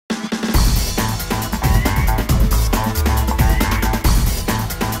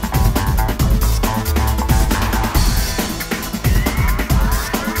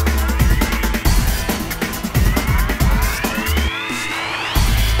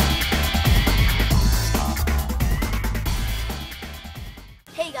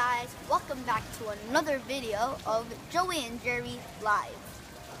to another video of Joey and Jerry Live.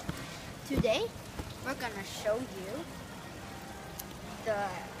 Today, we're gonna show you the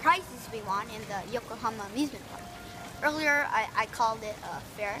prizes we won in the Yokohama amusement park. Earlier, I called it a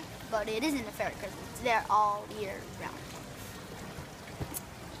fair, but it isn't a fair because it's there all year round.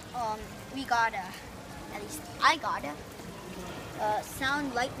 We got at least I got a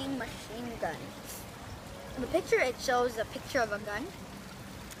sound lightning machine gun. In the picture, it shows a picture of a gun,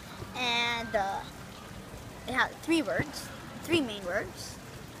 and it has three main words: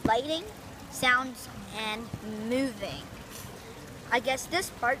 lighting, sounds, and moving. I guess this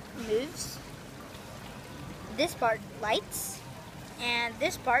part moves, this part lights, and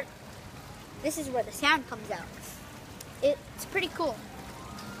this is where the sound comes out. It's pretty cool.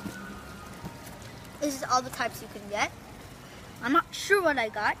 This is all the types you can get. I'm not sure what I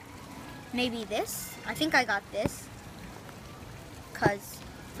got. Maybe this. I think I got this, because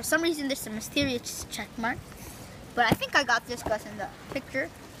for some reason there's a mysterious check mark. But I think I got this because in the picture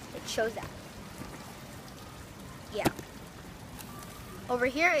it shows that. Yeah. Over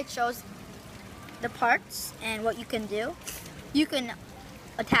here it shows the parts and what you can do. You can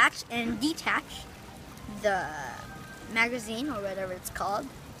attach and detach the magazine or whatever it's called.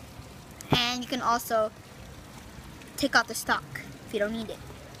 And you can also take out the stock if you don't need it.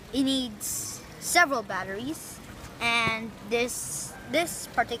 It needs several batteries, and this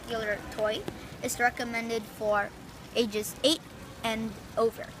particular toy is recommended for ages 8 and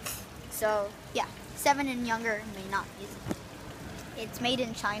over. So yeah, 7 and younger may not use it. It's made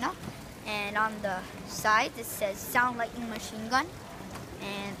in China, and on the side it says sound lightning machine gun,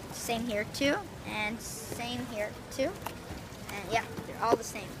 and same here too, and same here too, and yeah, they're all the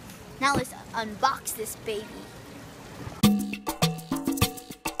same. Now let's unbox this baby.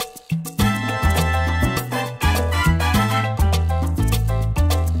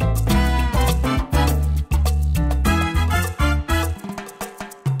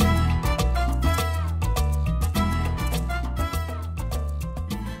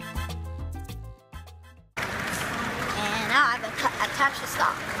 Attach the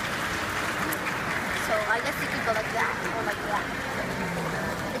stock. So I guess you could go like that or like that.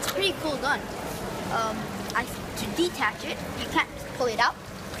 It's a pretty cool gun. To detach it, you can't just pull it out.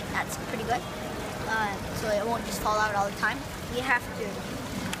 That's pretty good. So it won't just fall out all the time. You have to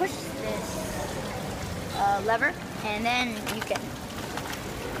push this lever, and then you can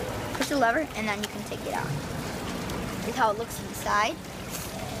push the lever, and then you can take it out. This is how it looks inside.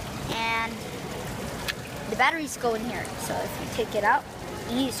 And the batteries go in here, so if you take it out,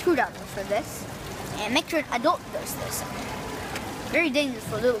 you need a screwdriver for this. And make sure an adult does this. Very dangerous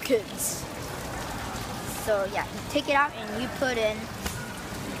for little kids. So yeah, you take it out and you put in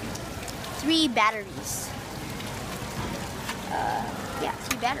 3 batteries.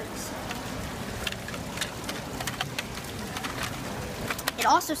 3 batteries. It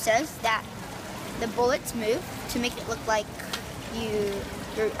also says that the bullets move to make it look like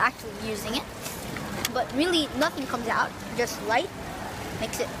you're actually using it. But really, nothing comes out, just light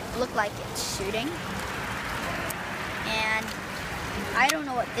makes it look like it's shooting. And I don't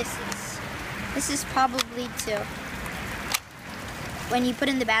know what this is. This is probably when you put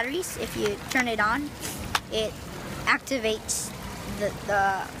in the batteries, if you turn it on, it activates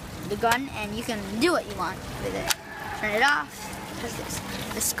the gun, and you can do what you want with it. Turn it off, press this.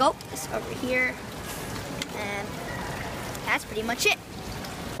 The scope is over here, and that's pretty much it.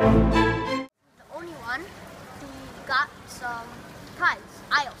 Who got some prize,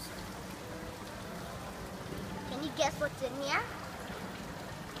 aisles. Can you guess what's in here?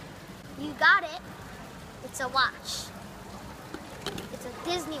 You got it. It's a watch. It's a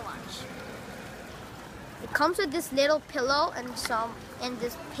Disney watch. It comes with this little pillow and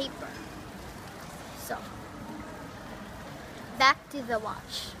this paper. So back to the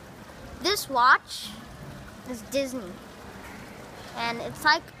watch. This watch is Disney, and it's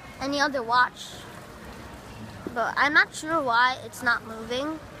like any other watch. But I'm not sure why it's not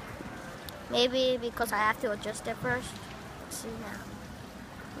moving. Maybe because I have to adjust it first. Let's see now.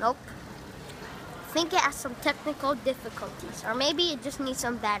 Nope. I think it has some technical difficulties. Or maybe it just needs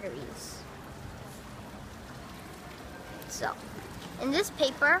some batteries. So, in this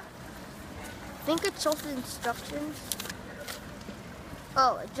paper, I think it shows the instructions.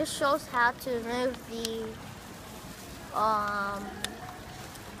 Oh, it just shows how to remove the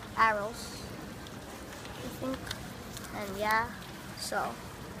arrows, I think. And yeah, so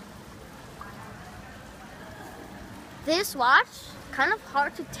this watch, kind of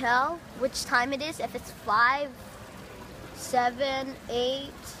hard to tell which time it is, if it's 5, 7,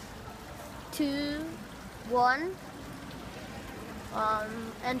 8, 2, 1,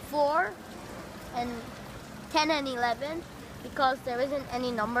 and 4. and 10 and 11 because there isn't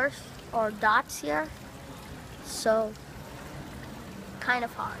any numbers or dots here, so kind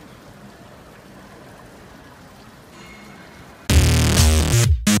of hard.